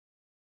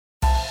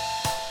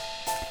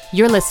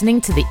You're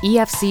listening to the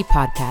EFC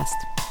podcast.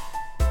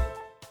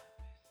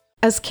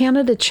 As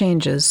Canada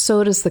changes,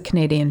 so does the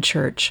Canadian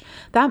Church.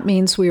 That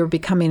means we are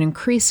becoming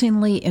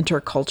increasingly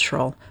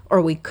intercultural, or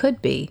we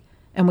could be,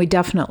 and we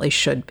definitely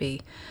should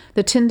be.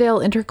 The Tyndale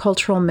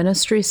Intercultural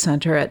Ministries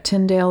Centre at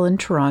Tyndale in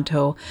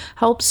Toronto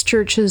helps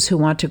churches who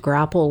want to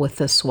grapple with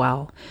this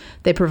well.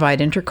 They provide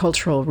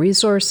intercultural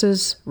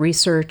resources,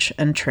 research,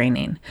 and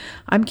training.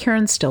 I'm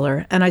Karen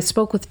Stiller, and I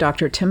spoke with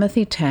Dr.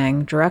 Timothy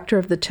Tang, director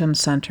of the TIM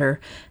Centre,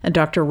 and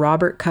Dr.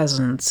 Robert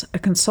Cousins, a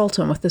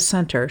consultant with the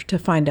Centre, to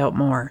find out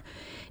more.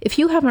 If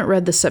you haven't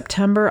read the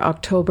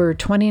September-October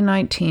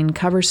 2019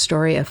 cover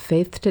story of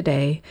Faith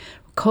Today,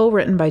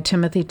 co-written by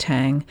Timothy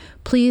Tang,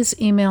 please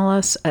email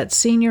us at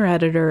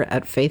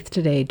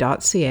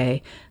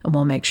senioreditor@faithtoday.ca and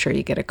we'll make sure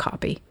you get a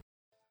copy.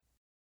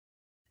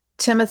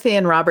 Timothy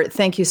and Robert,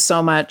 thank you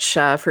so much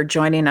for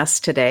joining us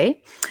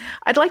today.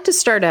 I'd like to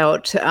start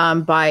out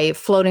by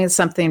floating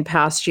something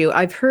past you.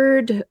 I've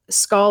heard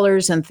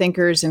scholars and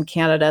thinkers in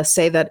Canada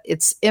say that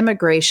it's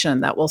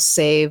immigration that will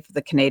save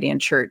the Canadian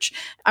Church.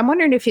 I'm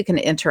wondering if you can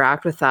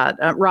interact with that.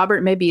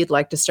 Robert, maybe you'd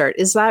like to start.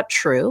 Is that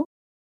true?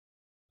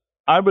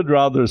 I would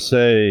rather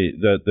say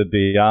that the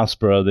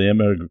diaspora, the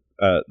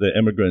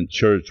immigrant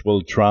church,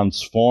 will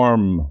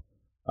transform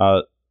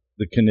the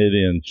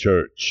Canadian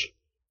Church.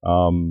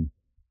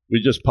 We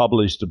just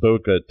published a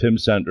book at TIM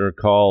Centre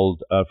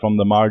called From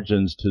the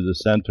Margins to the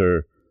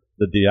Centre,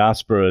 The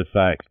Diaspora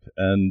Effect.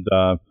 And,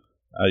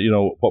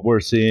 what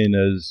we're seeing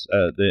is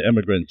the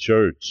immigrant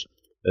church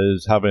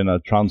is having a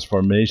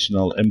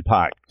transformational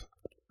impact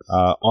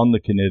on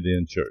the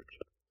Canadian Church.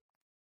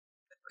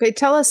 Okay,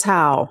 tell us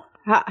how.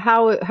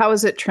 How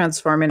is it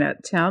transforming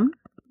it, Tim?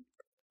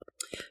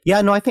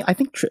 Yeah, no, I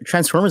think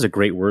transform is a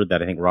great word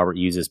that I think Robert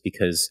uses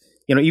because,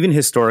 even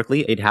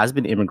historically, it has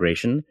been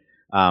immigration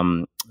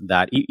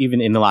that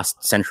even in the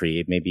last century,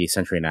 it may be a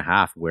century and a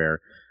half,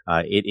 where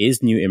it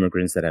is new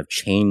immigrants that have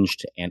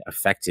changed and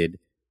affected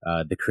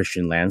the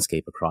Christian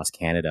landscape across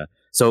Canada.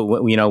 So,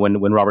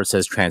 when Robert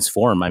says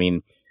transform, I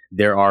mean,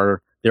 there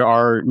are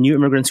new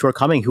immigrants who are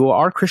coming who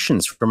are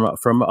Christians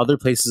from other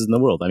places in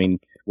the world. I mean,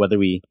 whether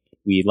we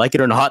like it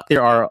or not,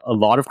 there are a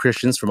lot of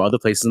Christians from other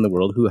places in the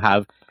world who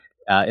have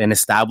an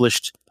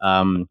established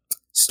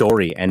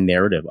story and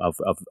narrative of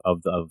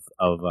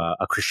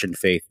a Christian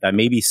faith that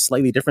may be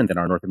slightly different than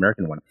our North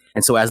American one.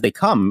 And so as they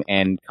come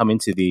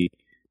into the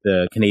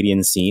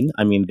Canadian scene,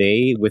 I mean,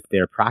 they, with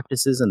their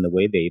practices and the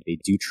way they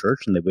do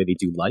church and the way they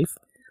do life,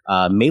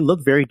 may look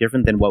very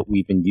different than what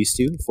we've been used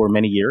to for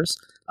many years.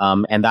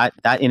 And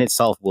that in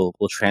itself will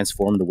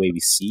transform the way we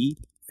see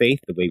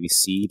faith, the way we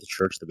see the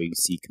church, the way we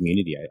see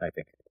community, I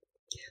think.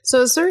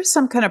 So is there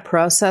some kind of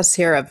process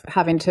here of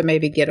having to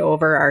maybe get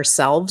over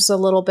ourselves a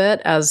little bit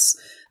as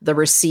the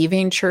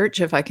receiving church,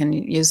 if I can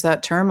use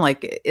that term?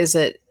 Like, is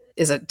it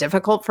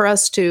difficult for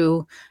us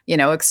to,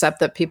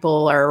 accept that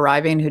people are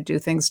arriving who do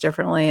things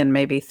differently and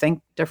maybe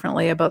think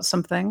differently about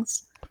some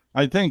things?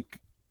 I think,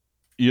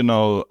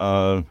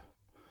 to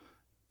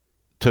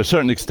a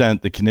certain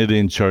extent, the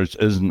Canadian Church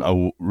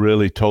isn't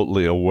really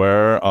totally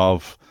aware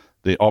of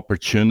the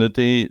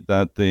opportunity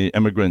that the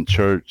immigrant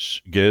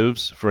church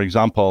gives. For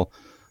example,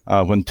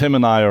 when Tim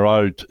and I are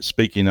out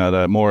speaking at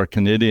a more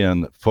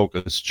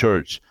Canadian-focused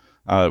church,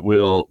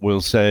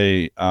 we'll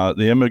say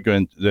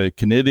the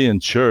Canadian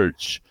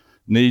church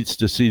needs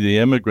to see the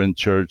immigrant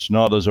church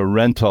not as a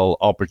rental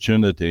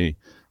opportunity,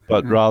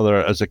 but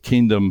rather as a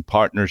kingdom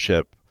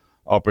partnership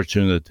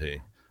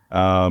opportunity.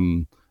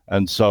 And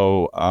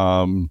so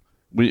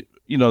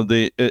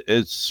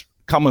it's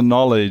common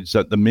knowledge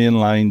that the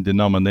mainline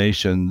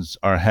denominations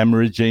are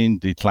hemorrhaging,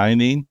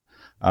 declining,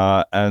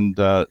 and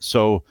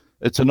so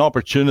it's an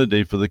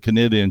opportunity for the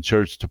Canadian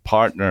church to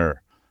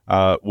partner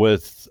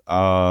with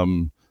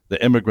the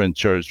immigrant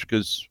church,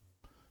 because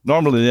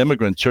normally the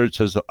immigrant church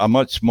has a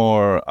much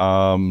more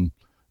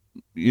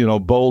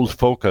bold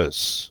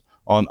focus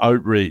on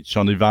outreach,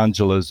 on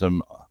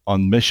evangelism,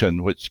 on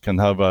mission, which can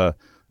have a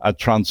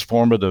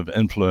transformative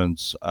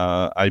influence,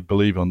 I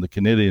believe, on the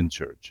Canadian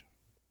church.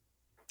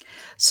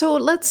 So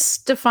let's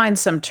define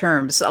some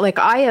terms. Like,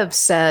 I have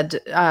said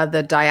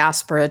the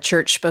diaspora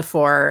church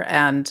before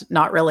and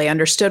not really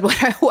understood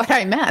what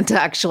I meant,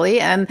 actually.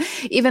 And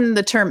even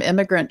the term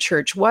immigrant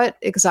church, what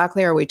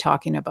exactly are we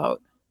talking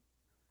about?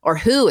 Or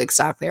who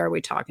exactly are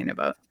we talking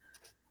about?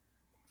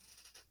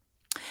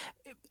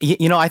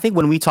 I think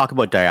when we talk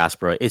about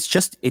diaspora, it's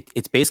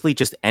basically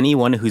just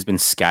anyone who's been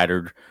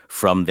scattered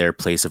from their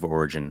place of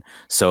origin.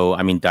 So,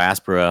 I mean,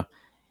 diaspora,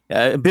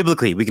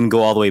 biblically, we can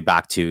go all the way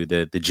back to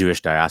the Jewish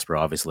diaspora,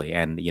 obviously.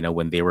 And,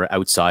 when they were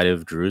outside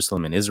of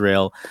Jerusalem and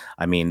Israel,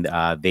 I mean,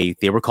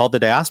 they were called the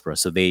diaspora.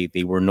 So they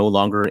were no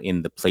longer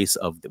in the place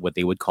of what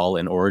they would call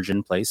an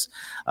origin place.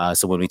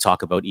 So when we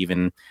talk about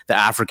even the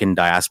African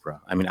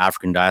diaspora, I mean,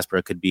 African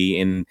diaspora could be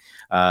in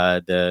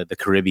the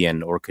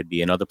Caribbean or could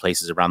be in other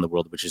places around the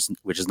world, which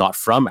is not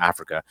from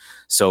Africa.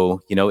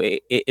 So,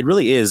 it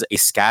really is a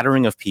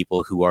scattering of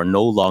people who are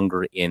no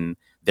longer in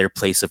their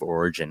place of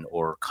origin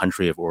or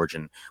country of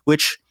origin,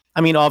 which, I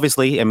mean,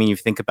 obviously, you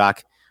think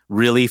back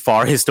really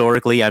far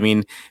historically. I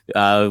mean,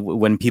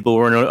 when people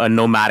were a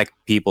nomadic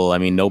people, I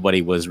mean,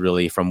 nobody was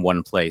really from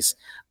one place.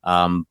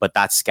 But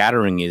that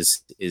scattering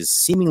is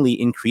seemingly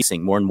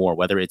increasing more and more,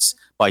 whether it's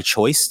by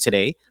choice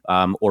today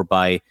or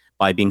by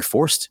being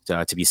forced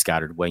to be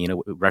scattered,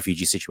 when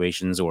refugee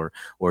situations or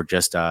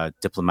just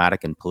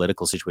diplomatic and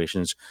political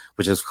situations,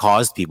 which has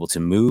caused people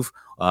to move.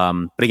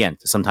 But again,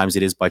 sometimes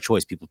it is by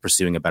choice, people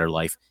pursuing a better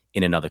life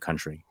in another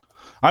country.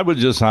 I would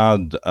just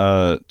add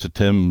to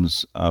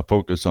Tim's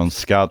focus on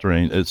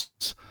scattering.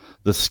 It's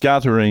the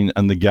scattering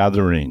and the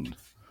gathering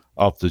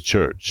of the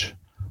church.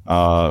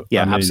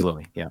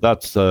 Absolutely. Yeah,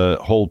 that's the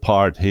whole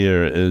part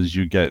here. Is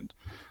you get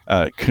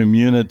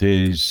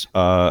communities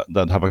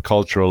that have a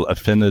cultural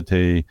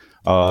affinity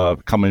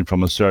coming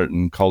from a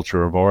certain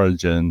culture of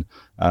origin.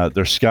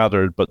 They're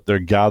scattered, but they're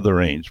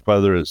gatherings,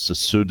 whether it's the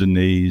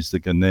Sudanese, the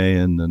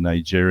Ghanaian, the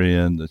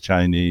Nigerian, the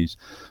Chinese.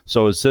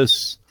 So it's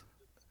this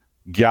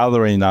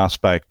gathering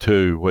aspect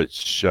too,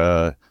 which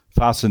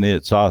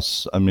fascinates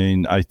us. I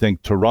mean, I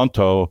think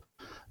Toronto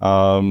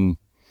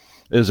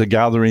is a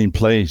gathering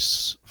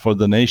place for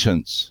the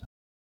nations.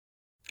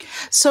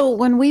 So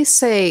when we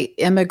say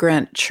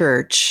immigrant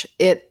church,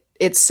 it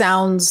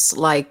sounds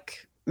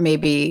like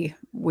maybe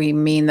we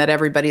mean that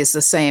everybody is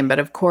the same, but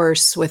of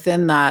course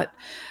within that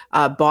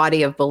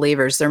body of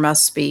believers, there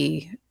must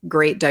be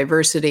great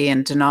diversity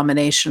and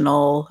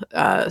denominational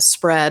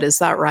spread. Is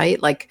that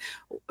right? Like,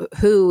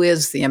 who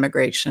is the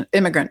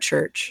immigrant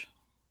church?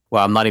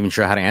 Well, I'm not even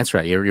sure how to answer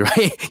that. You're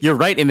right. You're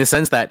right in the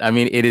sense that, I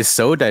mean, it is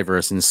so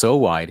diverse and so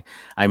wide.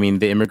 I mean,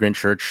 the immigrant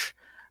church,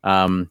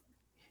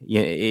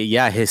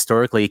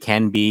 historically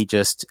can be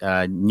just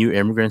new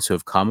immigrants who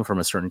have come from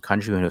a certain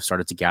country and have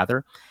started to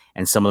gather.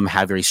 And some of them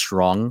have very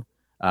strong,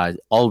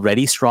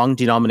 already strong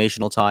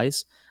denominational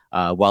ties,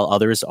 while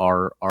others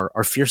are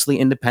fiercely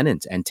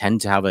independent and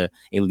tend to have a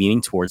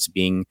leaning towards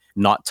being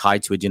not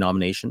tied to a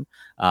denomination.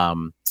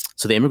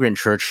 So the immigrant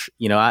church,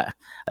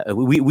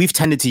 we've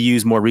tended to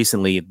use more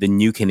recently the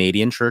New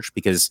Canadian Church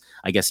because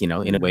I guess, in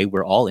a way,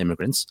 we're all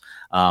immigrants.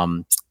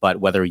 But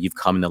whether you've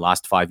come in the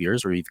last 5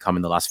 years or you've come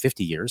in the last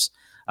 50 years,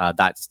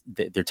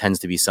 there tends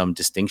to be some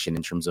distinction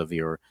in terms of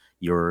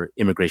your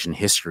immigration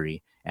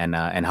history and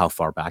how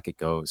far back it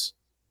goes.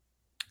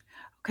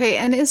 Okay,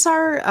 and is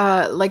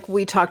our, like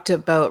we talked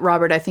about,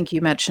 Robert, I think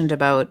you mentioned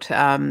about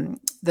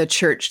the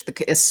church,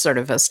 the sort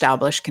of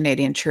established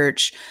Canadian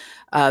church,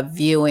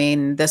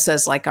 viewing this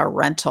as like a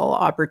rental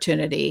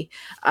opportunity,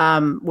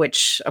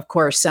 which of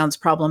course sounds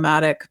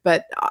problematic.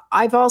 But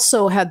I've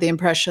also had the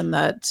impression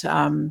that,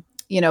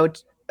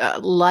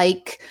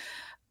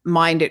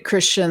 like-minded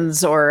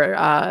Christians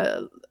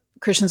or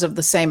Christians of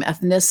the same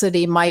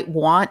ethnicity might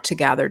want to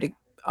gather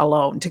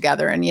alone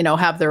together and,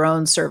 have their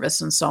own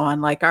service and so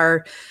on. Like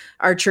our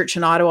church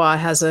in Ottawa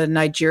has a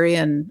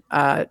Nigerian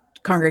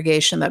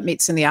congregation that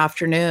meets in the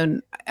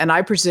afternoon, and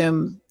I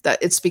presume that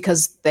it's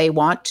because they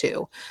want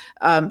to.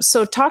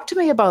 So talk to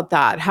me about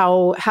that,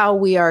 how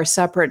we are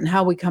separate and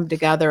how we come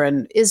together,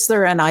 and is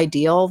there an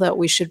ideal that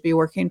we should be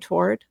working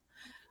toward?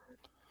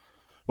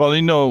 Well,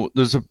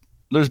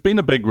 there's been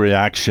a big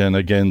reaction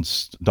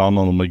against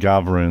Donald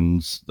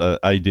McGavran's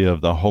idea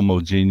of the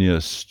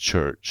homogeneous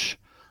church.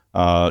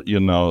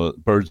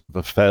 Birds of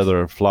a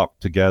feather flock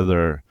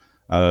together.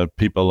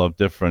 People of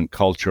different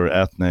culture,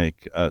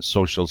 ethnic,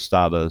 social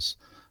status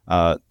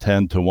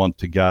tend to want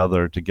to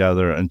gather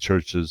together, and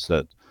churches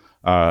that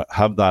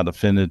have that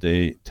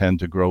affinity tend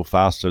to grow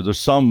faster. There's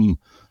some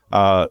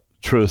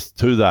truth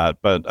to that,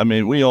 but I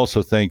mean, we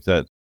also think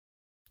that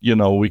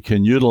we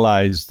can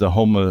utilize the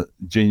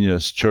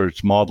homogeneous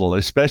church model,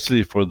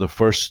 especially for the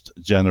first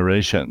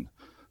generation.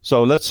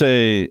 So let's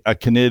say a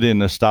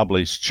Canadian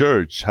established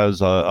church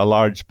has a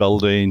large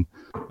building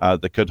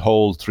that could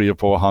hold 300 or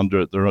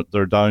 400.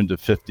 They're down to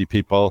 50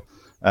 people,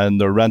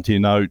 and they're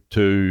renting out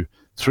to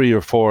 3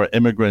 or 4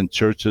 immigrant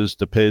churches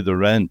to pay the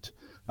rent.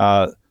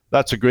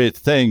 That's a great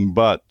thing,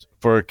 but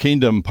for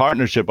kingdom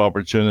partnership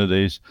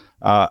opportunities,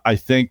 I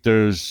think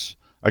there's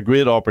a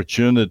great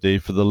opportunity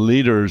for the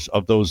leaders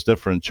of those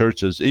different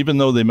churches, even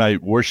though they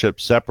might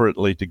worship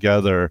separately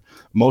together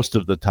most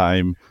of the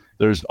time.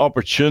 There's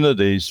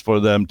opportunities for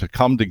them to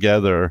come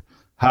together,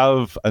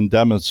 have and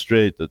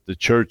demonstrate that the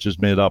church is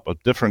made up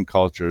of different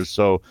cultures.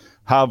 So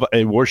have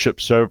a worship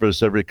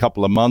service every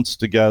couple of months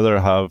together,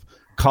 have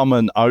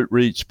common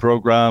outreach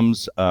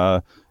programs,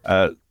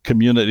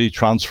 community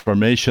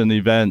transformation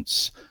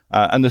events,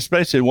 and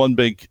especially one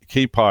big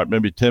key part,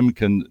 maybe Tim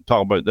can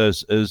talk about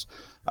this, is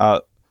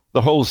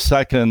the whole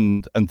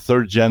second and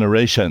third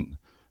generation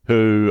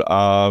who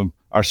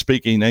are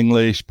speaking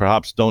English,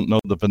 perhaps don't know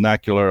the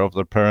vernacular of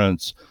their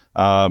parents,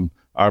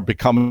 are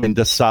becoming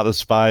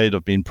dissatisfied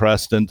of being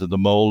pressed into the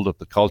mold of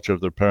the culture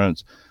of their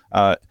parents.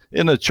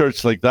 In a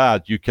church like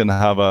that, you can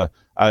have a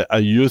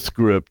youth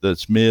group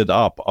that's made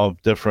up of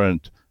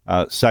different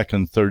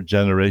second, third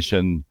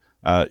generation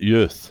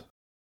youth.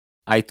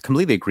 I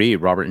completely agree,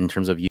 Robert, in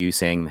terms of you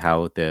saying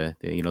how the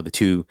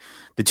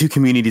two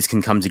communities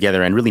can come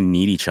together and really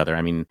need each other.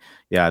 I mean,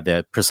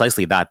 yeah,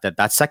 precisely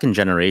that second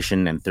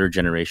generation and third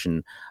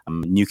generation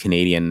new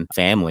Canadian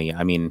family.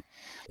 I mean,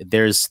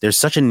 there's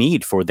such a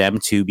need for them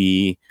to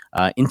be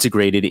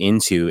integrated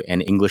into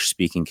an English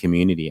speaking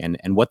community,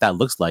 and what that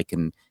looks like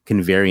can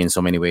vary in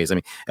so many ways. I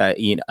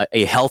mean,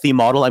 a healthy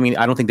model. I mean,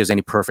 I don't think there's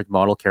any perfect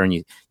model. Karen,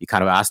 you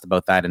kind of asked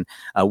about that, and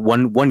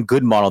one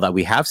good model that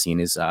we have seen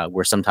is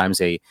where sometimes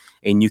a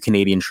new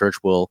Canadian church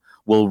will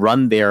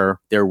run their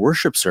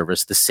worship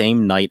service the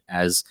same night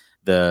as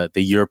the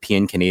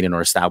European Canadian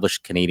or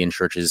established Canadian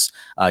church's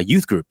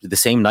youth group, the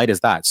same night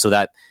as that, so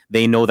that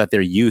they know that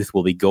their youth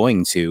will be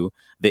going to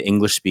the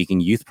English-speaking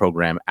youth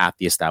program at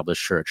the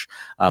established church.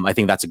 I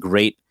think that's a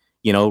great,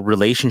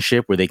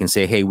 relationship where they can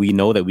say, hey, we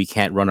know that we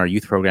can't run our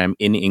youth program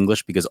in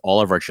English because all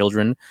of our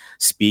children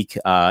speak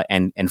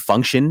and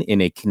function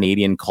in a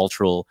Canadian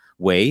cultural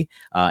way.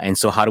 And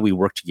so how do we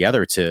work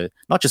together to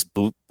not just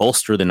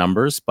bolster the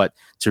numbers, but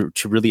to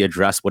really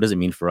address what does it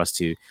mean for us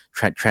to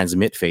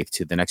transmit faith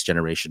to the next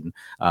generation,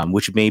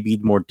 which may be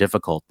more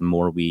difficult the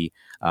more we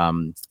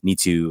need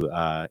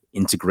to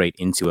integrate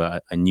into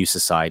a new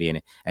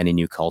society and a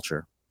new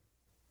culture.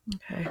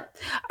 Okay.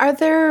 Are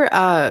there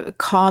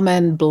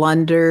common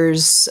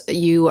blunders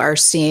you are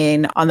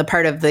seeing on the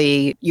part of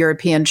the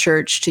European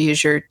church, to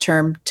use your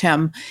term,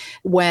 Tim,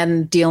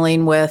 when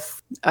dealing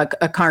with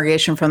a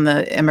congregation from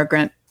the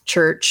immigrant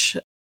church?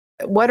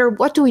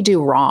 What do we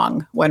do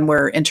wrong when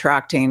we're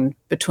interacting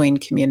between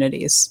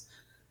communities?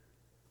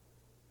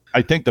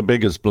 I think the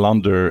biggest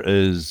blunder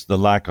is the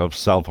lack of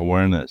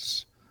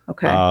self-awareness.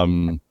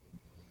 Okay.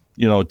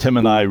 Tim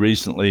and I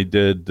recently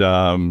did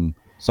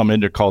some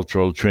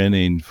intercultural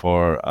training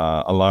for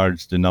a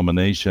large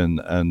denomination,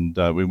 and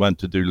we went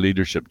to do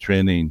leadership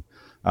training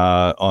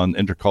on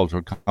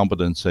intercultural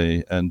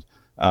competency. And,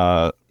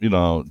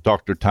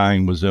 Dr.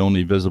 Tang was the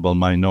only visible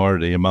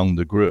minority among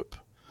the group.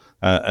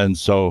 And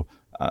so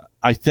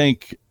I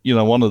think,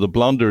 one of the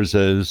blunders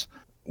is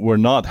we're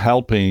not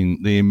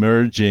helping the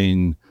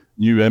emerging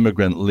new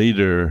immigrant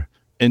leader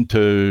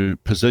into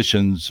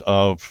positions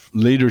of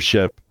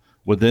leadership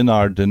within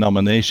our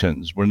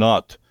denominations. We're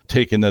not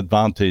taking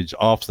advantage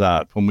of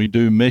that. When we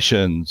do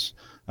missions,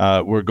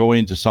 we're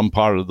going to some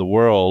part of the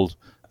world,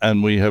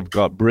 and we have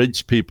got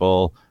bridge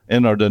people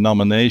in our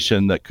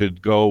denomination that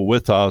could go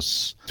with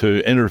us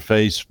to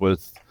interface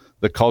with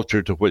the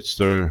culture to which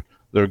they're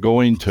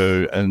going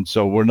to. And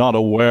so we're not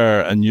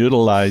aware and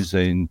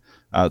utilizing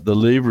the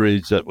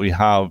leverage that we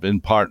have in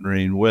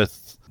partnering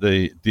with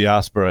the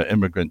diaspora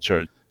immigrant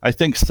church. I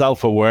think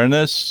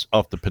self-awareness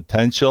of the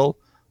potential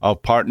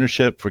of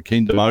partnership for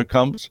kingdom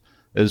outcomes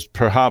is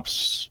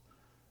perhaps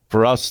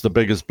for us the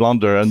biggest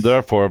blunder. And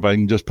therefore, if I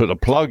can just put a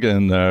plug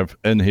in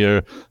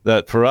here,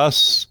 that for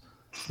us,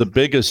 the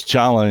biggest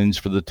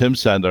challenge for the Tim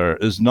Centre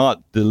is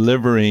not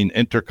delivering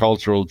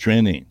intercultural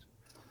training.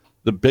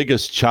 The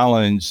biggest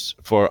challenge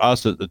for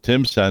us at the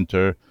Tim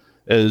Centre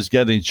is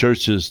getting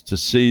churches to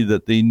see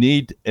that they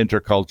need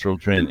intercultural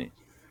training.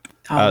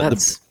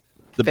 That's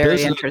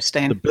very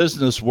interesting. The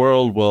business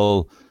world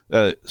will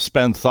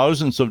spend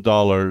thousands of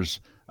dollars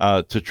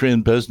to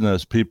train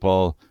business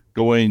people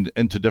going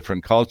into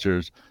different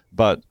cultures.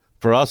 But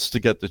for us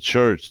to get the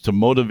church to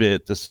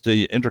motivate to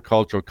see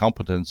intercultural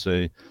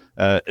competency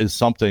is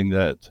something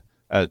that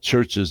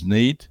churches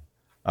need.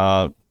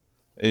 That's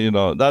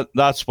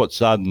what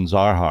saddens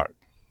our heart.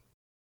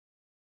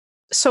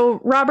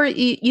 So, Robert,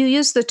 you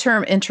use the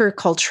term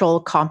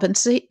intercultural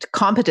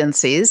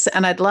competencies,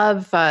 and I'd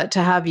love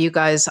to have you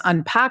guys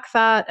unpack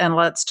that, and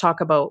let's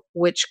talk about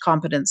which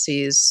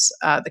competencies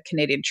the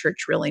Canadian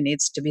Church really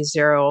needs to be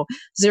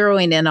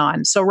zeroing in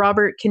on. So,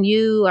 Robert, can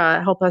you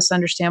help us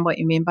understand what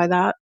you mean by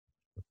that?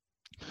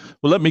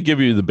 Well, let me give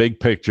you the big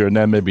picture, and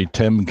then maybe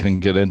Tim can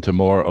get into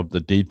more of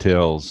the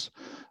details.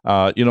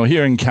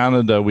 Here in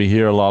Canada, we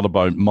hear a lot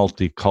about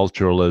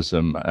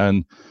multiculturalism,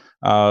 and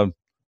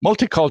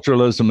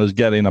multiculturalism is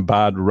getting a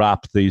bad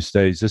rap these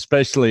days,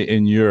 especially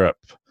in Europe.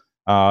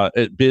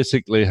 It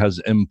basically has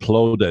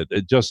imploded.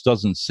 It just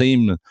doesn't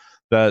seem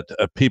that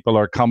people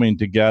are coming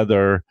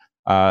together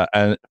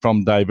and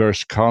from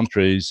diverse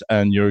countries,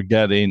 and you're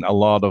getting a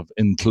lot of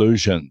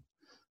inclusion.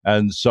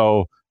 And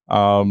so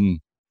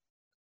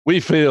we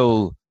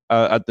feel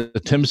at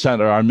the Tim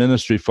Centre, our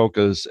ministry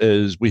focus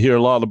is we hear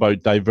a lot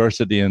about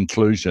diversity and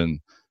inclusion,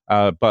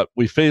 but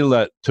we feel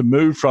that to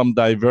move from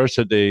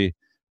diversity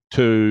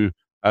to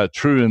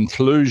true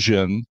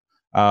inclusion,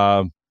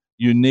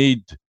 you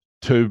need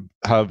to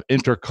have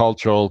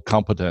intercultural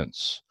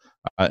competence.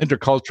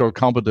 Intercultural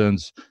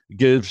competence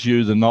gives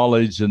you the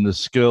knowledge and the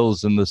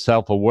skills and the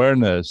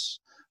self-awareness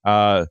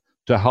to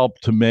help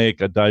to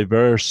make a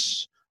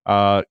diverse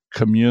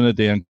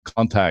community and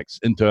context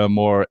into a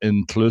more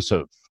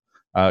inclusive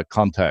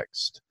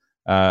context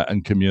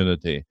and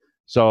community.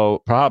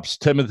 So perhaps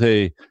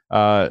Timothy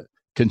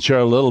can share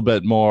a little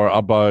bit more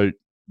about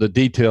the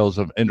details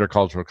of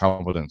intercultural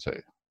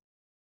competency.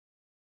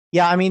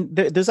 Yeah, I mean,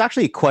 there's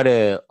actually quite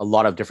a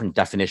lot of different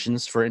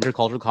definitions for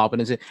intercultural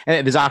competence,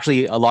 and there's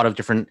actually a lot of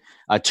different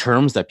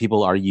terms that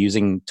people are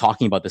using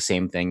talking about the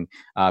same thing.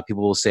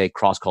 People will say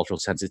cross-cultural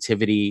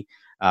sensitivity,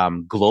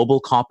 global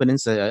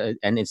competence,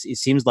 and it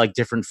seems like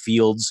different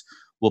fields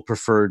will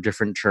prefer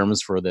different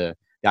terms for the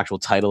actual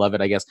title of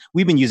it. I guess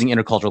we've been using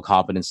intercultural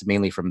competence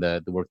mainly from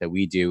the work that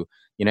we do,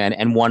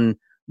 and one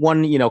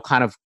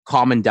kind of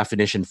common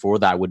definition for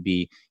that would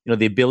be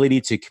the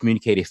ability to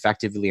communicate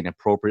effectively and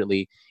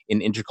appropriately in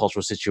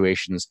intercultural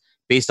situations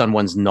based on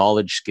one's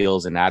knowledge,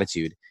 skills, and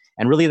attitude.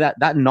 And really,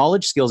 that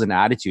knowledge, skills, and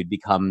attitude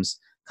becomes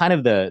kind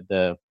of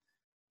the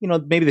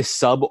maybe the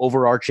sub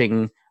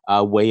overarching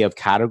way of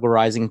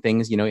categorizing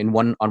things.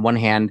 On one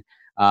hand,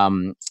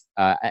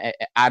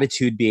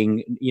 attitude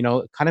being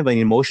kind of an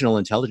emotional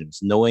intelligence,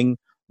 knowing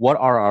what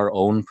are our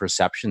own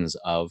perceptions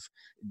of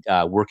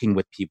working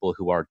with people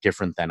who are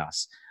different than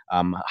us.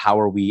 How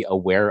are we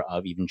aware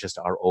of even just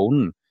our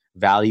own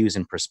values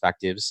and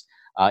perspectives?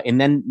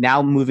 And then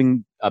now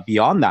moving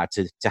beyond that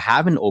to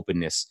have an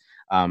openness,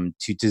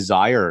 to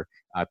desire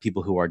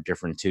people who are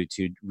different,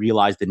 to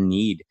realize the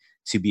need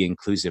to be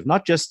inclusive,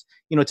 not just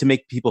to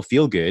make people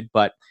feel good,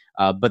 but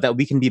that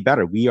we can be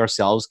better. We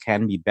ourselves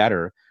can be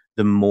better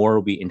the more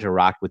we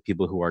interact with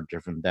people who are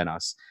different than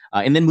us.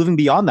 And then moving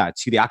beyond that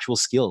to the actual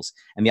skills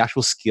and the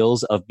actual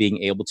skills of being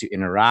able to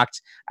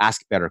interact,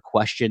 ask better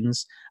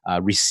questions,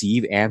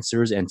 receive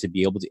answers, and to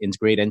be able to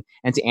integrate and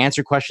to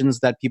answer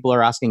questions that people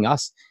are asking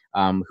us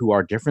who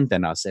are different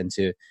than us, and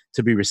to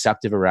be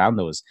receptive around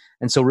those.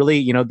 And so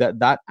really,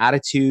 that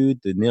attitude,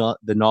 the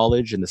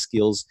knowledge, and the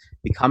skills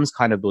becomes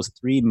kind of those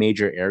three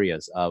major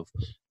areas of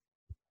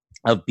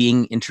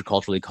being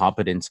interculturally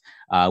competent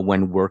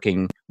when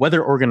working,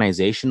 whether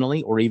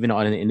organizationally or even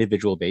on an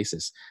individual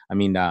basis. I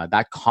mean,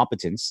 that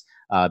competence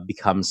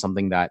becomes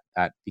something that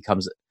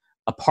becomes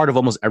a part of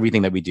almost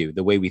everything that we do.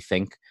 The way we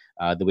think,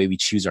 the way we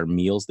choose our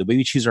meals, the way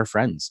we choose our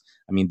friends.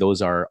 I mean,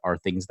 those are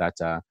things that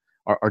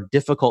are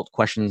difficult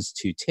questions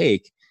to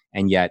take,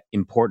 and yet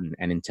important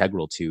and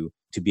integral to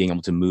being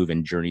able to move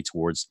and journey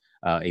towards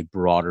a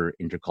broader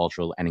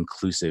intercultural and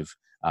inclusive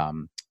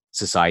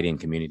society and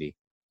community.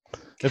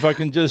 If I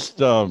can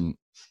just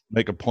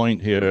make a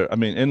point here, I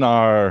mean, in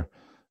our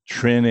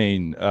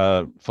training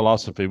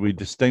philosophy, we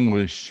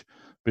distinguish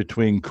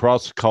between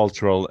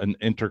cross-cultural and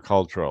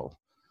intercultural.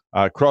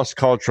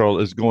 Cross-cultural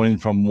is going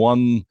from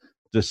one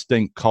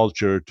distinct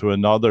culture to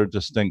another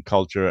distinct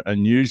culture,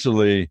 and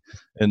usually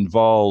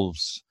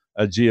involves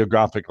a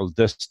geographical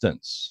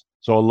distance.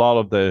 So a lot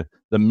of the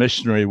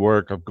missionary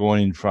work of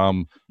going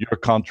from your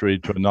country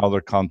to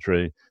another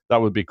country,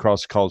 that would be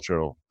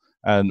cross-cultural.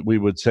 And we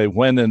would say,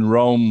 when in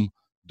Rome,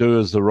 do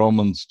as the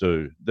Romans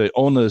do. The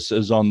onus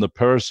is on the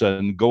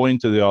person going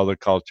to the other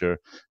culture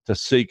to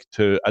seek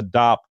to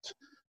adapt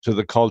to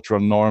the cultural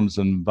norms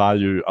and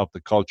value of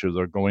the culture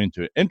they're going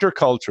to.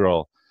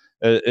 Intercultural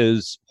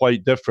is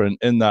quite different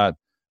in that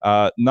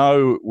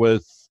now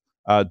with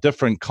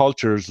different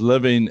cultures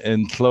living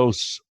in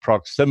close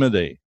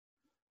proximity,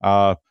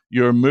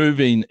 you're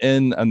moving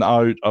in and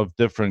out of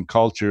different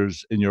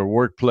cultures in your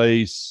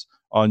workplace,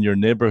 on your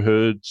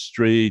neighborhood,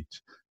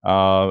 street,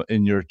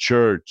 in your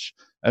church.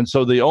 And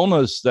so the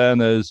onus then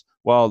is,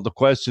 well, the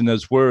question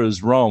is, where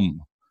is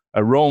Rome?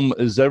 Rome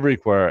is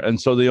everywhere. And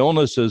so the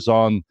onus is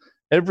on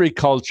every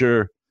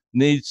culture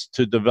needs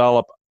to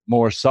develop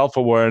more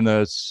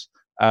self-awareness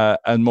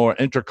and more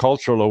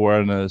intercultural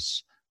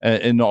awareness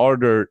in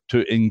order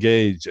to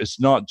engage. It's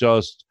not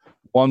just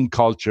one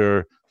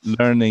culture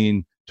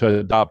learning to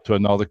adapt to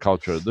another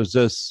culture. There's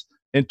this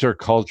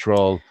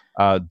intercultural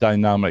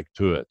dynamic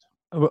to it.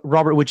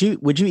 Robert, would you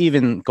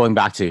even, going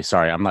back to,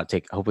 sorry,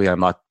 hopefully I'm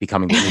not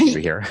becoming the leader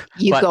here.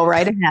 Go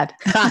right ahead.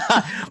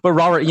 But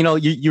Robert,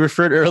 you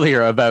referred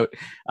earlier about,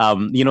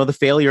 the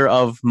failure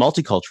of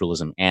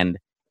multiculturalism and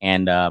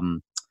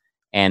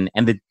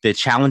the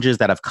challenges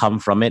that have come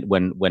from it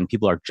when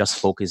people are just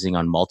focusing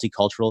on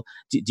multicultural.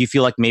 Do you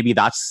feel like maybe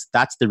that's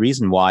the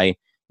reason why,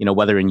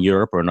 whether in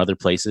Europe or in other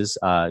places,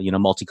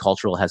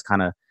 multicultural has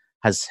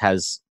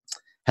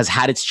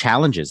had its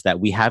challenges, that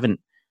we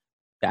haven't,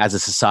 as a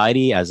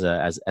society, as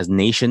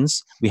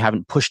nations, we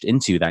haven't pushed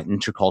into that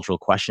intercultural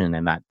question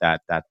and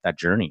that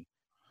journey?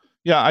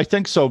 Yeah, I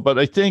think so. But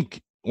I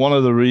think one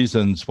of the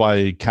reasons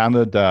why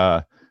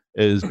Canada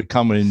is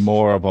becoming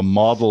more of a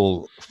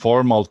model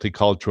for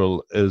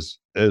multiculturalism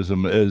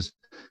is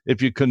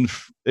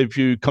if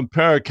you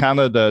compare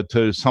Canada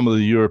to some of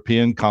the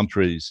European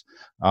countries,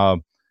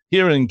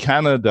 here in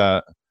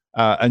Canada,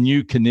 a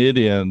new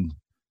Canadian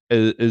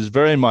is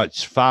very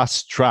much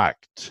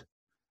fast-tracked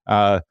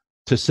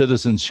to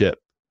citizenship.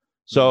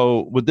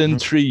 So within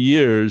 3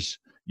 years,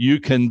 you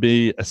can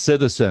be a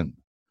citizen.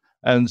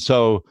 And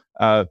so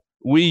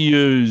we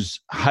use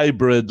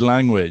hybrid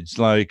language.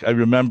 Like, I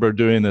remember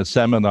doing a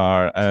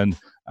seminar, and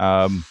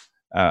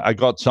I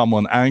got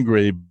someone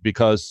angry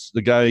because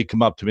the guy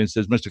came up to me and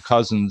says, "Mr.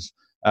 Cousins,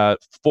 4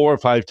 or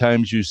 5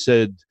 times you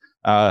said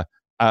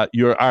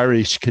you're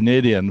Irish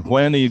Canadian.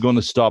 When are you going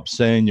to stop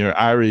saying you're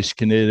Irish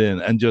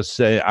Canadian and just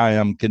say I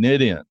am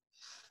Canadian?"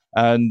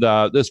 And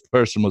this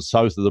person was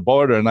south of the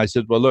border. And I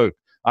said, well, look,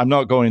 I'm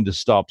not going to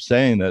stop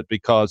saying it,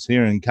 because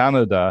here in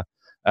Canada,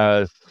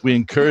 we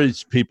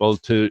encourage people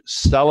to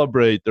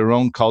celebrate their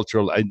own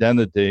cultural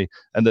identity,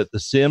 and at the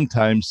same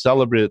time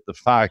celebrate the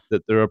fact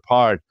that they're a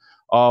part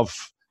of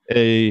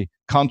a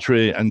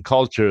country and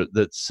culture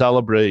that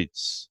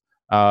celebrates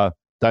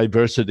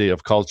diversity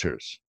of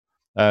cultures.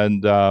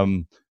 And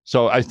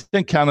so I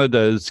think Canada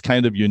is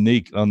kind of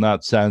unique on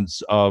that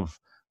sense of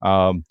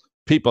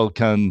people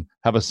can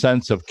have a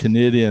sense of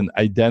Canadian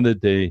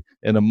identity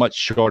in a much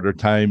shorter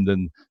time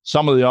than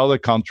some of the other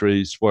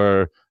countries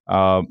where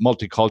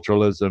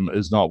multiculturalism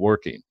is not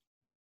working.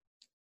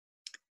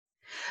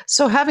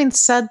 So, having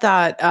said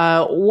that,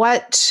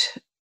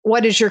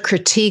 what is your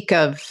critique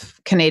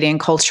of Canadian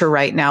culture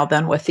right now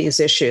then with these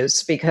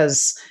issues?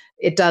 Because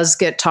it does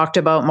get talked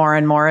about more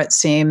and more, it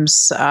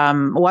seems.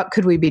 What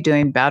could we be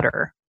doing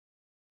better?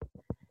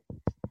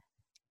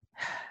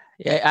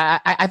 Yeah,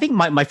 I think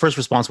my first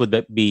response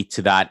would be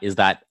to that is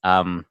that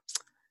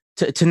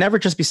to never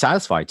just be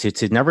satisfied,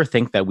 to never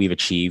think that we've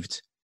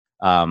achieved,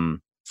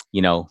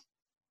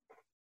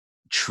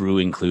 true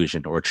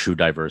inclusion or true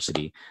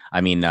diversity.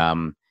 I mean,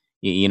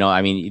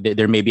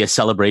 there may be a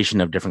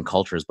celebration of different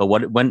cultures, but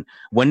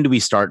when do we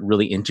start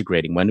really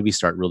integrating? When do we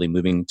start really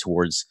moving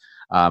towards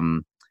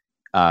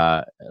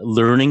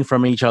learning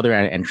from each other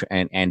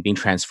and being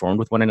transformed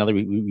with one another?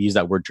 We used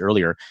that word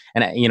earlier.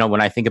 And,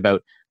 when I think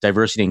about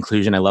diversity and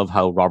inclusion, I love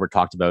how Robert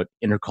talked about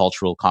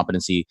intercultural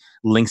competency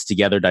links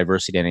together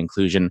diversity and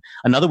inclusion.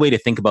 Another way to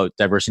think about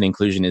diversity and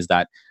inclusion is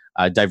that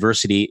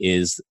diversity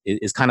is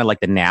kind of like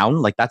the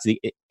noun, like that's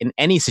in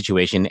any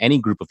situation, any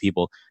group of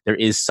people, there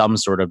is some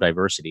sort of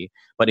diversity.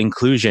 But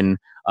inclusion,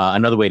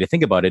 another way to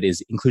think about it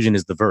is inclusion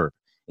is the verb.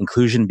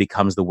 Inclusion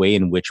becomes the way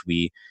in which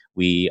we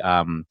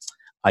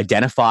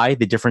identify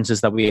the differences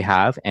that we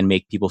have and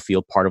make people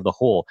feel part of the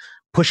whole.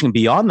 Pushing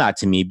beyond that,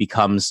 to me,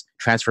 becomes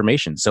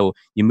transformation. So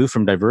you move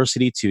from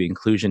diversity to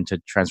inclusion to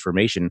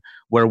transformation,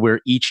 where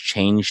we're each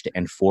changed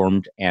and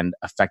formed and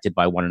affected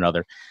by one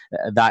another.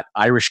 That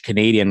Irish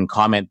Canadian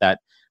comment that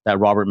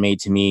Robert made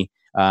to me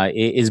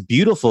is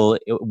beautiful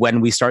when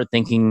we start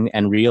thinking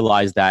and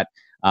realize that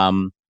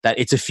that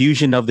it's a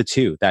fusion of the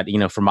two. That,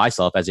 for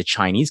myself as a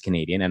Chinese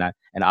Canadian, and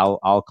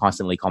I'll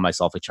constantly call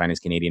myself a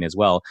Chinese Canadian as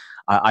well.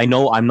 I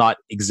know I'm not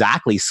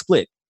exactly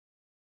split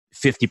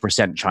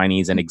 50%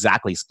 Chinese and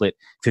exactly split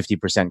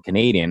 50%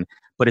 Canadian,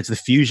 but it's the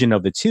fusion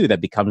of the two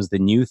that becomes the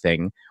new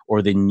thing,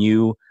 or the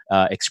new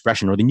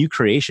expression, or the new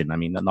creation. I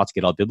mean, not to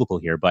get all biblical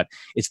here, but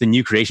it's the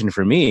new creation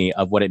for me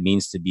of what it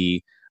means to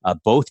be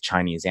both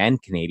Chinese and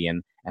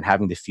Canadian, and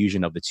having the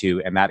fusion of the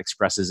two. And that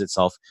expresses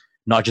itself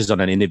not just on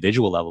an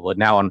individual level, but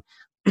now on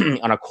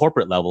a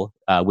corporate level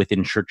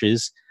within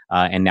churches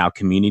and now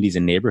communities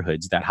and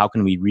neighborhoods. That how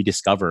can we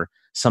rediscover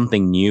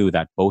something new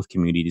that both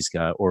communities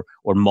or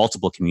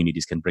multiple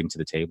communities can bring to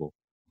the table?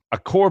 A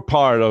core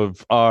part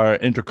of our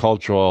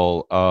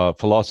intercultural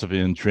philosophy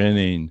and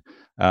training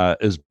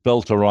is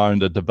built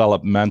around a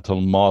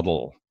developmental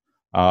model,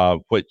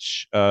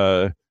 which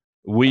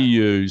we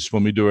use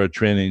when we do our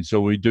training.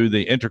 So we do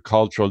the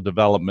intercultural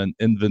development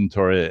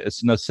inventory.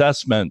 It's an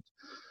assessment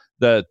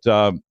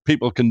that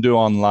people can do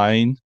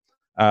online.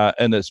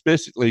 And it's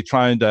basically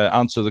trying to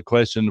answer the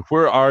question,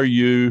 where are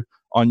you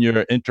on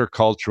your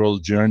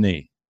intercultural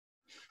journey?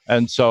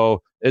 And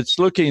so it's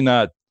looking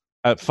at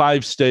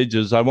 5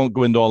 stages. I won't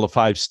go into all the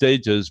 5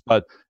 stages,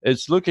 but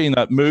it's looking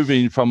at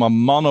moving from a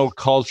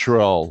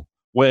monocultural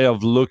way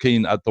of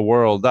looking at the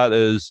world. That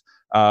is,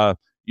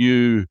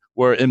 you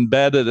were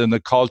embedded in a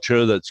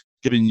culture that's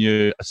giving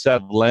you a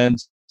set of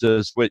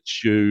lenses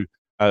which you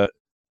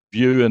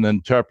view and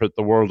interpret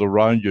the world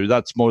around you.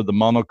 That's more the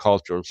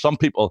monoculture. Some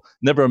people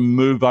never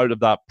move out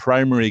of that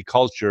primary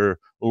culture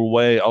or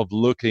way of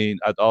looking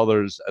at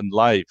others and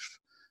life.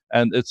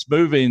 And it's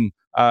moving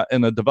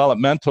in a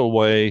developmental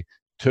way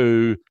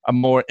to a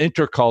more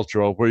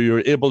intercultural, where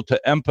you're able to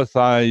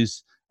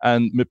empathize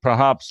and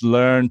perhaps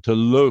learn to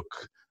look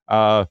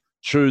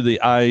through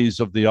the eyes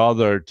of the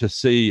other, to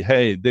see,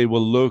 hey, they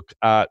will look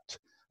at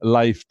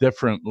life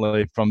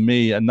differently from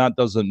me, and that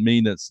doesn't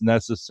mean it's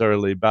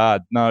necessarily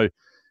bad. Now,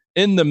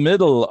 in the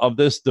middle of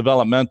this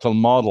developmental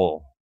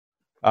model,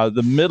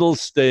 the middle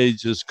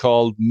stage is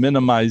called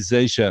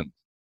minimization.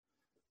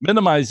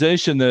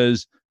 Minimization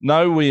is,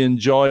 now we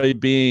enjoy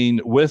being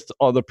with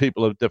other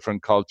people of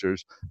different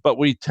cultures, but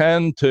we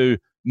tend to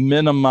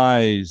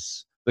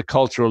minimize the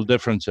cultural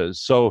differences.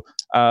 So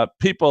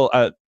people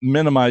at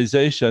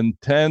minimization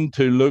tend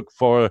to look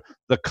for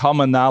the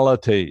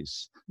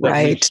commonalities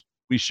that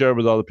we share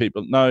with other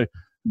people. Now,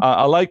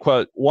 I like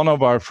what one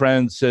of our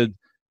friends said.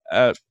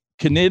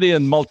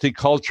 Canadian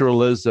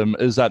multiculturalism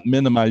is at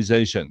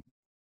minimization.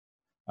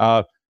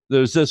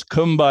 There's this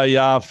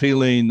kumbaya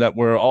feeling that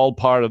we're all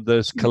part of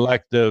this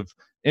collective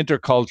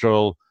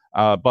intercultural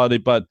body,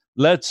 but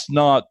let's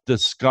not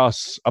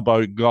discuss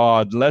about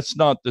God. Let's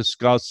not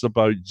discuss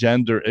about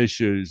gender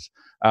issues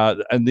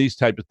and these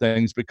type of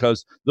things,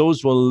 because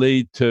those will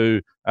lead to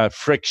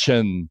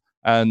friction.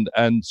 And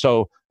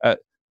so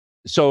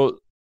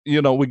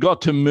we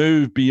got to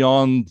move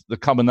beyond the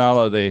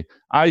commonality.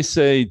 I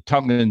say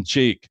tongue in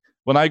cheek,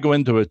 when I go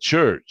into a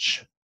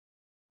church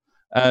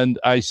and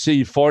I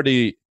see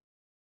 40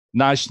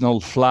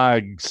 national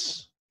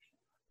flags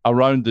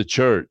around the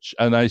church,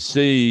 and I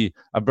see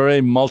a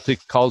very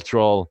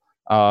multicultural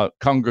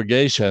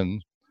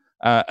congregation,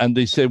 and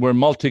they say, we're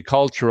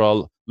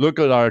multicultural. Look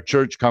at our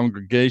church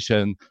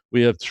congregation.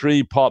 We have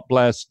 3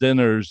 pot-blessed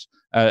dinners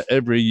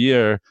every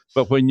year.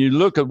 But when you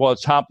look at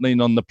what's happening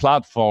on the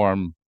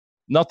platform,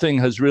 nothing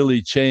has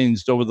really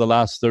changed over the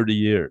last 30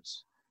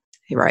 years.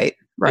 Right.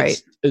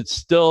 It's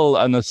still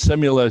an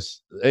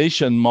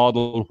assimilation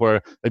model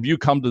where if you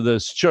come to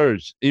this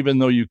church, even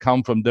though you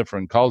come from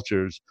different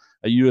cultures,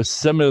 you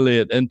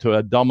assimilate into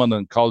a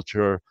dominant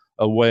culture,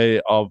 a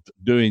way of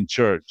doing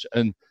church.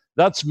 And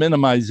that's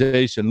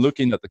minimization,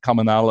 looking at the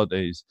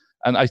commonalities.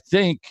 And I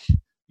think,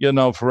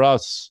 for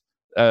us,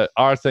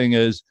 our thing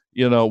is,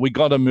 we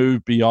got to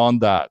move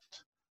beyond that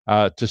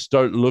to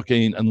start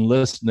looking and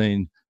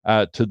listening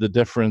to the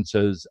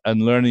differences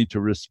and learning to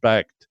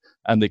respect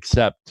and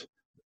accept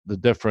the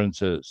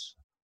differences,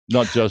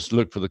 not just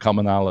look for the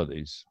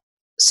commonalities.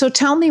 So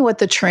tell me what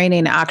the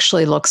training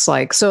actually looks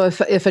like. So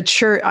if a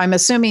church, I'm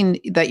assuming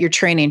that you're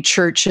training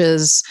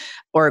churches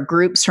or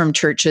groups from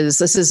churches.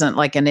 This isn't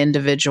like an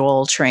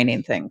individual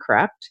training thing,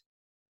 correct?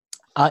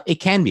 It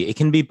can be. It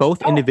can be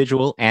both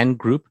individual and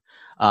group.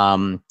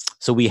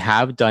 So we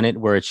have done it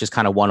where it's just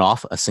kind of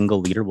one-off. A single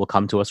leader will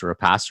come to us, or a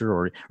pastor,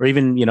 or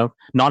even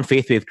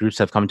non-faith-based groups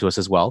have come to us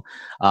as well,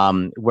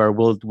 where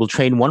we'll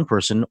train one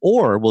person,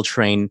 or we'll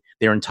train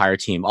their entire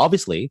team.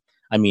 Obviously,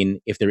 I mean,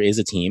 if there is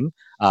a team,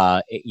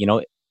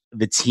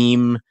 the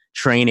team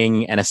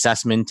training and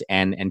assessment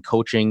and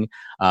coaching,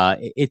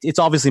 it's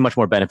obviously much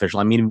more beneficial.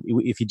 I mean,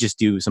 if you just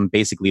do some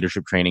basic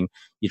leadership training,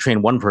 you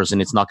train one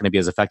person, it's not going to be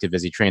as effective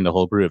as you train the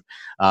whole group.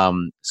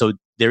 So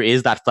there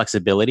is that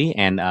flexibility,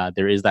 and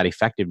there is that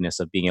effectiveness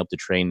of being able to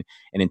train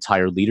an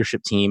entire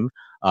leadership team,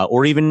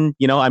 or even,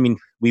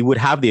 we would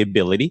have the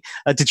ability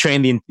to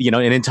train an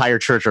entire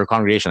church or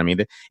congregation. I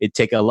mean, it'd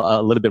take a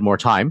little bit more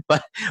time,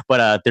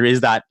 but there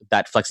is that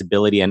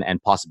flexibility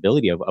and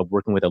possibility of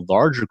working with a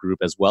larger group,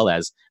 as well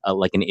as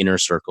like an inner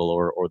circle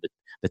or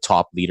the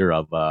top leader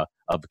of a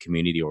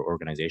community or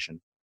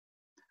organization.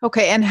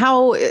 Okay. And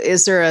how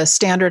is there a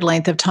standard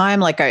length of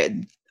time? Like,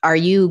 are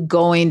you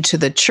going to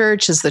the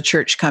church? Is the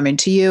church coming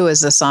to you?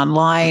 Is this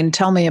online?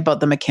 Tell me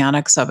about the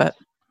mechanics of it.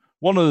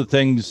 One of the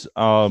things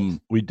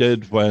we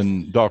did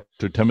when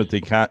Dr. Timothy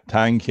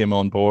Tang came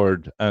on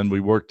board and we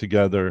worked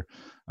together,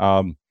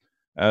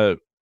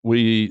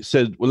 we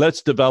said, well,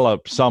 let's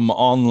develop some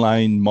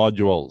online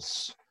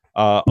modules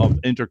of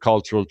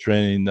intercultural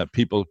training that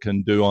people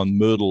can do on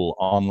Moodle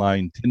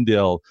online.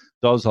 Tyndale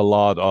does a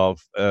lot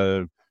of,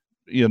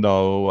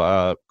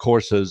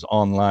 courses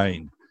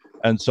online.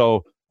 And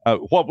so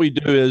what we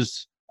do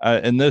is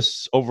in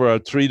this, over a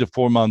 3 to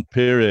 4 month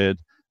period,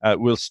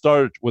 we'll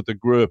start with a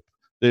group.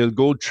 They'll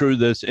go through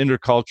this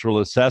intercultural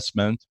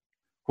assessment.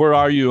 Where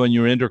are you on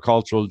your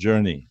intercultural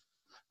journey?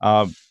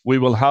 We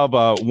will have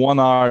a 1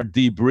 hour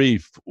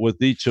debrief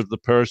with each of the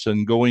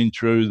person going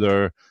through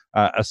their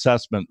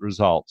assessment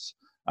results.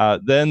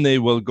 Then they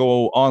will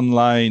go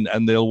online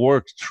and they'll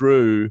work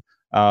through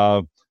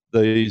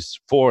these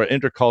 4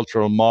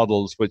 intercultural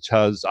models, which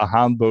has a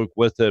handbook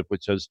with it,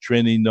 which has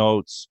training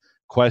notes,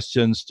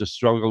 questions to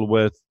struggle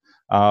with.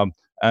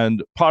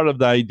 And part of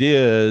the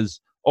idea is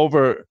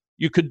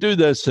you could do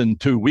this in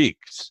 2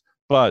 weeks,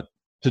 but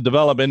to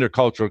develop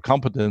intercultural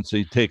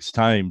competency takes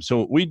time.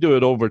 So we do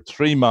it over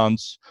 3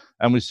 months,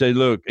 and we say,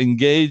 look,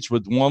 engage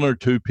with 1 or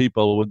 2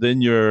 people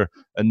within your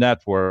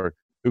network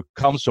who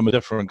comes from a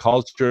different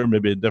culture,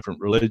 maybe a different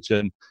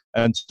religion,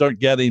 and start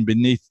getting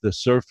beneath the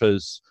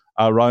surface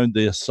around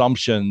the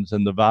assumptions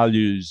and the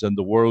values and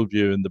the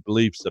worldview and the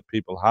beliefs that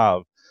people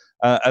have.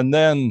 And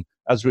then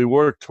as we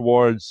work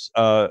towards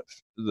the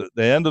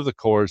end of the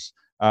course,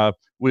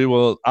 we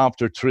will,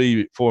 after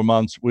 3-4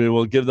 months, we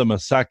will give them a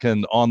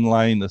second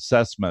online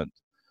assessment,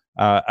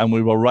 and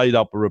we will write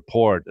up a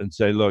report and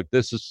say, look,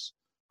 this is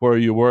where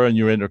you were in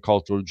your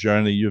intercultural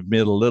journey. You've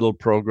made a little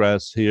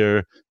progress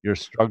here. You're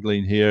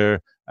struggling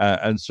here.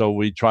 And so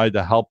we try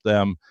to help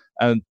them.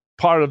 And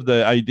part of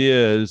the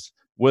idea is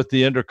with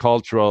the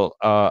intercultural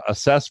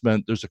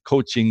assessment, there's a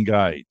coaching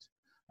guide.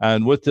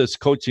 And with this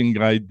coaching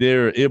guide,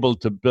 they're able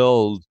to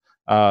build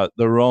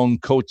their own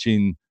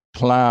coaching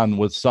plan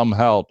with some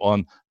help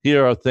on,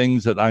 here are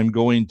things that I'm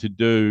going to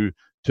do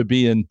to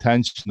be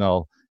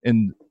intentional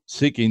in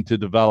seeking to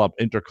develop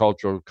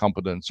intercultural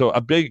competence. So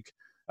a big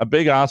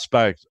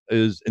aspect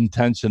is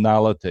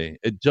intentionality.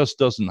 It just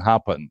doesn't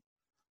happen.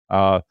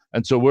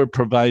 And so we're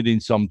providing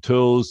some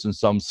tools and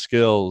some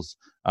skills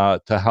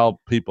to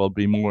help people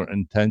be more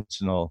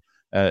intentional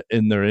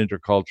in their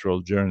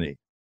intercultural journey.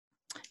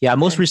 Yeah,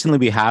 most recently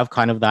we have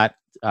kind of that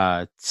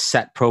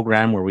set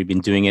program where we've been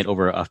doing it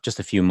over just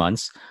a few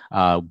months,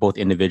 both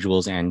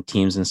individuals and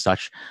teams and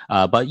such.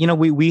 But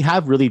we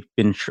have really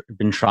been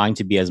trying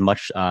to be as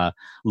much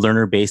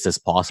learner based as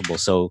possible.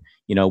 So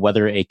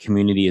whether a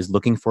community is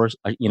looking for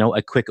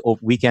a quick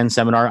weekend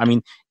seminar, I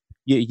mean,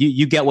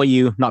 you get what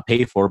you not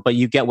pay for, but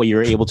you get what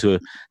you're able to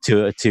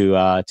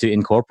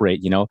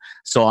incorporate.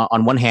 So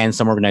on one hand,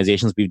 some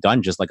organizations we've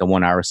done just like a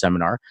 1-hour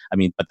seminar. I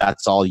mean, but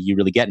that's all you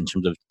really get in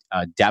terms of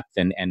depth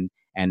and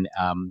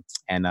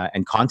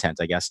content,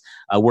 I guess.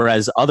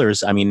 Whereas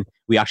others, I mean,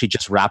 we actually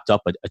just wrapped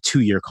up a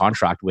 2-year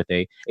contract with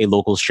a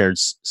local shared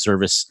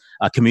service,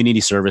 community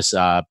service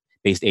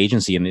based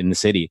agency in the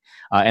city.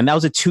 And that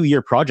was a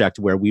 2-year project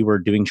where we were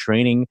doing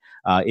training.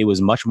 It was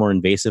much more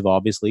invasive,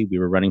 obviously. We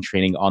were running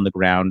training on the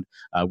ground,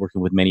 working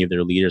with many of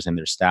their leaders and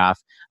their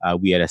staff.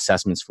 We had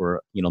assessments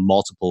for,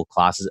 multiple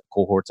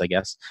cohorts, I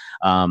guess.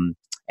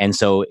 And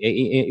so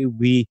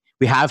we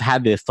have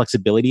had the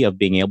flexibility of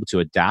being able to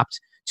adapt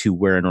to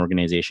where an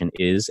organization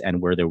is and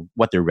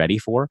what they're ready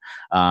for.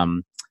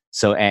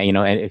 So, and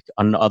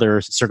on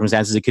other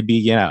circumstances, it could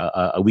be,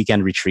 a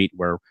weekend retreat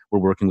where we're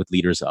working with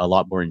leaders a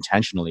lot more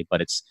intentionally, but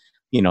it's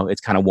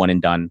kind of one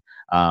and done.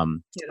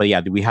 But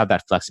yeah, we have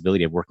that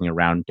flexibility of working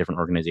around different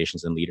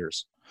organizations and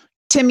leaders.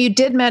 Tim, you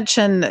did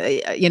mention,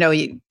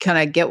 you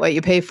kind of get what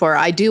you pay for.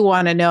 I do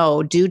want to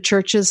know, do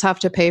churches have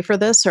to pay for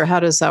this, or how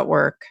does that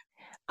work?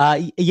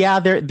 Yeah,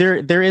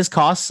 there is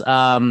costs.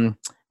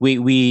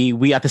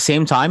 We at the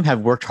same time have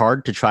worked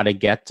hard to try to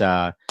get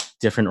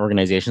different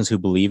organizations who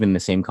believe in the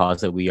same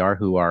cause that we are,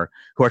 who are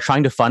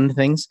trying to fund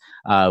things.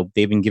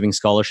 They've been giving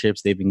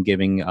scholarships. They've been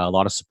giving a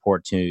lot of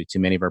support to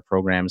many of our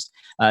programs.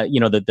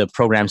 The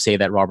programs, say,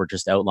 that Robert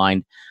just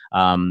outlined,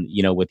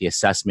 with the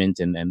assessment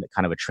and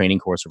kind of a training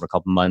course over a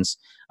couple months.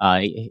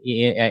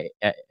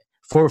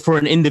 For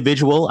an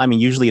individual, I mean,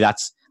 usually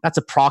that's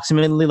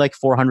approximately like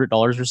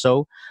 $400 or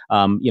so,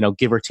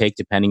 give or take,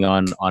 depending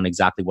on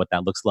exactly what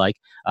that looks like.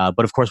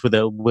 But of course, with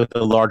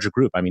a larger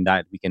group, I mean,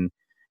 that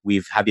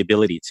we've had the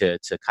ability to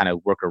kind of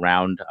work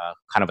around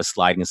kind of a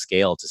sliding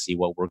scale to see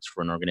what works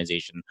for an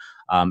organization.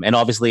 And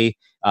obviously,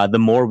 the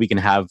more we can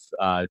have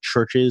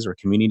churches or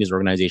communities,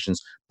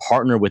 organizations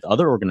partner with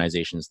other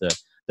organizations,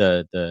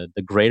 the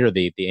greater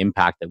the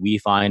impact that we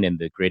find, and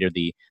the greater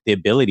the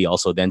ability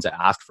also then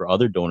to ask for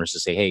other donors to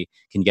say, hey,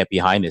 can you get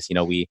behind this?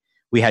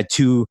 We had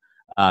two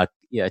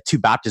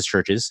Baptist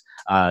churches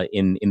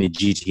in the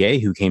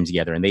GTA who came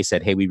together, and they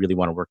said, hey, we really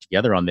want to work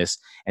together on this.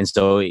 And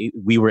so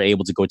we were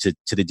able to go to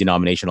the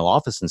denominational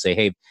office and say,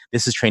 hey,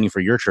 this is training for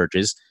your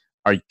churches.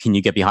 Can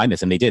you get behind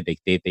this? And they did.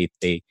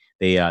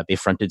 They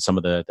fronted some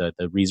of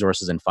the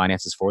resources and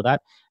finances for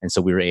that. And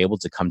so we were able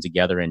to come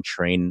together and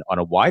train on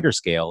a wider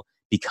scale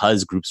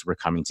because groups were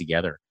coming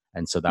together.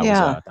 And so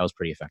that was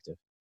pretty effective.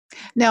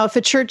 Now, if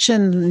a church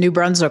in New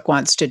Brunswick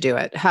wants to do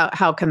it,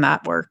 how can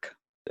that work?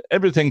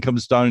 Everything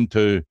comes down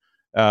to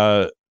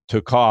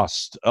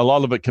cost. A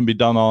lot of it can be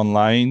done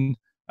online.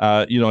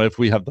 If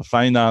we have the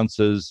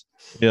finances,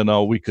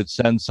 we could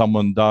send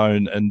someone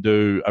down and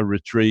do a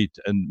retreat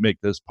and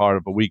make this part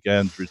of a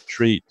weekend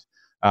retreat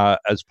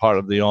as part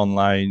of the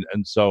online.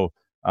 And so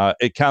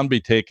it can be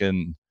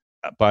taken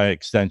by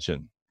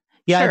extension.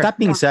 Yeah. Sure. That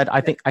being said,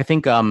 I think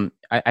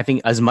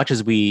as much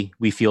as we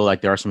feel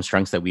like there are some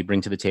strengths that we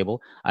bring to the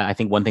table, I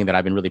think one thing that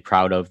I've been really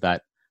proud of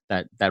that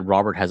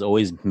Robert has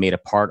always made a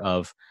part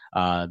of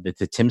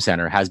the Tim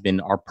Center has been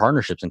our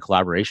partnerships and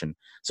collaboration.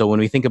 So when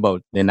we think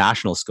about the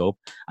national scope,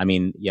 I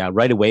mean,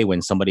 right away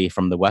when somebody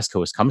from the West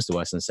Coast comes to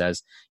us and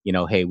says,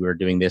 hey, we're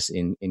doing this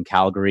in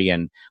Calgary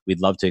and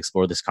we'd love to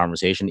explore this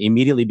conversation,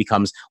 immediately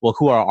becomes, well,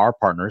 who are our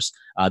partners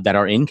that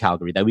are in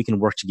Calgary that we can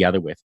work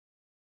together with?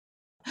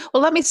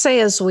 Well, let me say,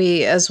 as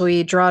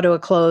we draw to a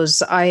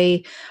close,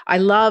 I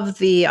love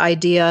the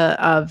idea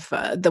of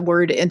the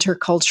word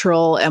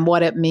intercultural and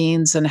what it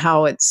means, and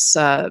how it's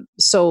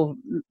so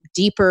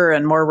deeper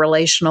and more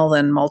relational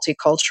than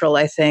multicultural.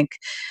 I think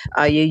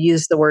you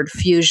used the word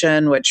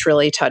fusion, which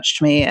really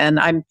touched me, and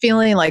I'm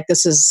feeling like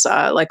this is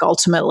like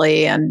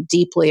ultimately and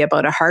deeply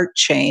about a heart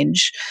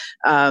change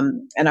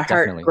and a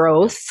heart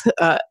growth.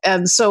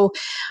 And so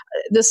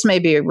this may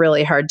be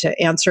really hard to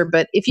answer,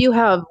 but if you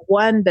have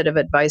one bit of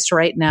advice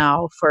right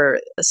now for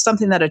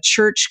something that a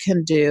church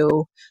can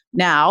do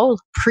now,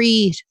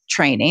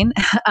 pre-training,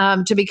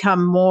 to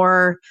become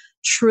more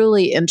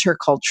truly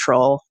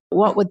intercultural,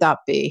 what would that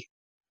be?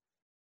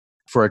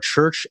 For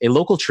a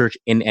local church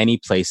in any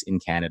place in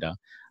Canada,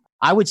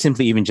 I would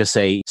simply even just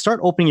say, start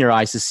opening your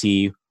eyes to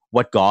see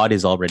what God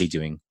is already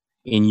doing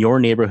in your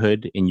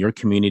neighborhood, in your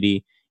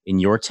community, in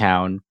your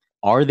town.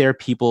 Are there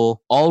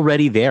people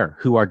already there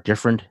who are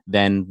different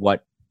than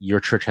what your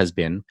church has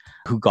been,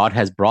 who God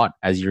has brought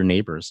as your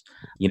neighbors?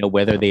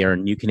 Whether they are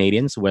new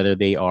Canadians, whether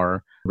they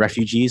are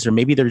refugees, or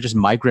maybe they're just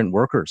migrant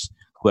workers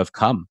who have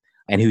come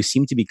and who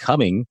seem to be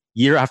coming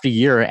year after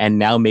year and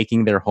now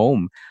making their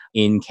home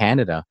in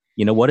Canada.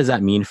 What does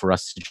that mean for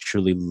us to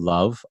truly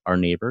love our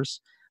neighbors?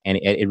 And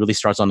it really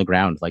starts on the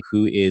ground. Like,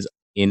 who is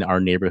in our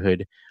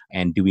neighborhood,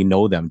 and do we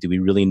know them? Do we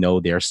really know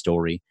their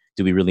story?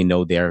 Do we really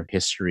know their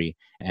history?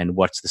 And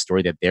what's the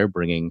story that they're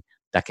bringing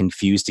that can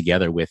fuse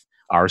together with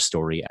our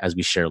story as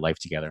we share life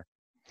together?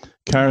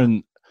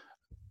 Karen,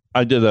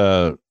 I did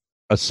a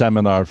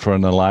seminar for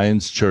an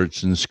Alliance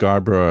church in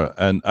Scarborough,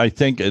 and I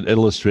think it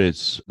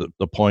illustrates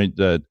the point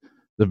that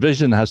the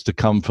vision has to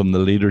come from the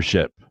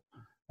leadership.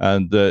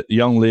 And the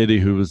young lady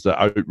who was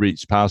the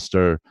outreach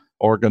pastor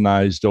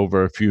organized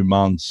over a few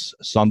months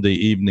Sunday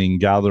evening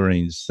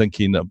gatherings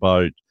thinking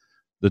about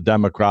the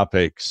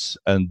demographics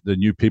and the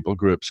new people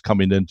groups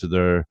coming into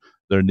their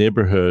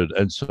neighborhood.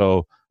 And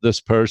so this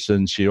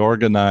person, she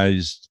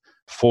organized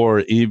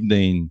 4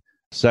 evening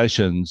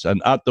sessions.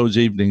 And at those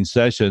evening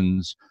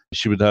sessions,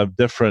 she would have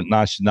different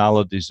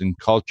nationalities and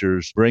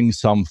cultures bring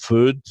some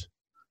food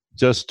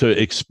just to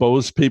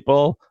expose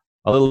people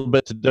a little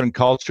bit to different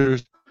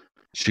cultures.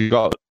 She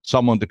got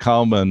someone to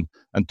come and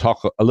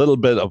talk a little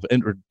bit of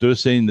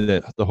introducing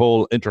the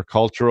whole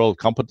intercultural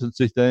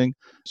competency thing.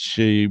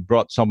 She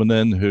brought someone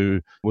in who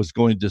was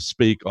going to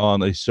speak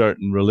on a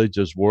certain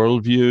religious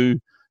worldview,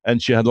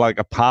 and she had like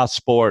a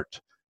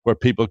passport where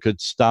people could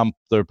stamp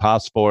their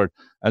passport.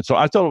 And so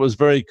I thought it was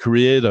very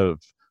creative.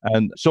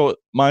 And so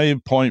my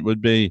point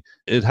would be,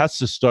 it has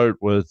to start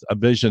with a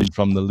vision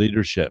from the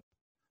leadership.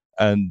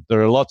 And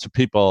there are lots of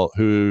people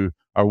who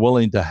are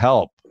willing to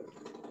help,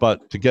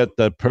 but to get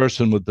the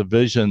person with the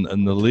vision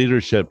and the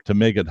leadership to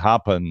make it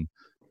happen,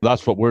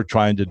 that's what we're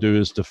trying to do,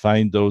 is to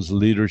find those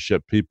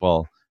leadership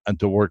people and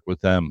to work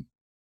with them.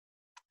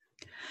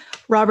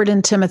 Robert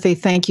and Timothy,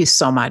 thank you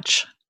so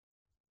much.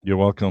 You're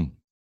welcome.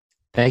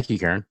 Thank you,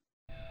 Karen.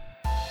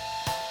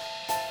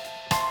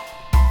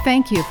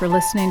 Thank you for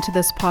listening to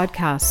this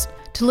podcast.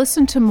 To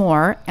listen to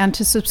more and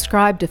to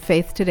subscribe to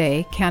Faith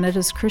Today,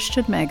 Canada's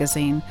Christian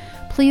magazine,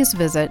 please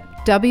visit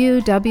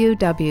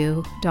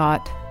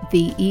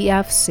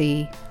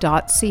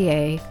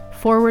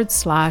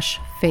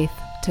www.theefc.ca/faith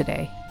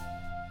today.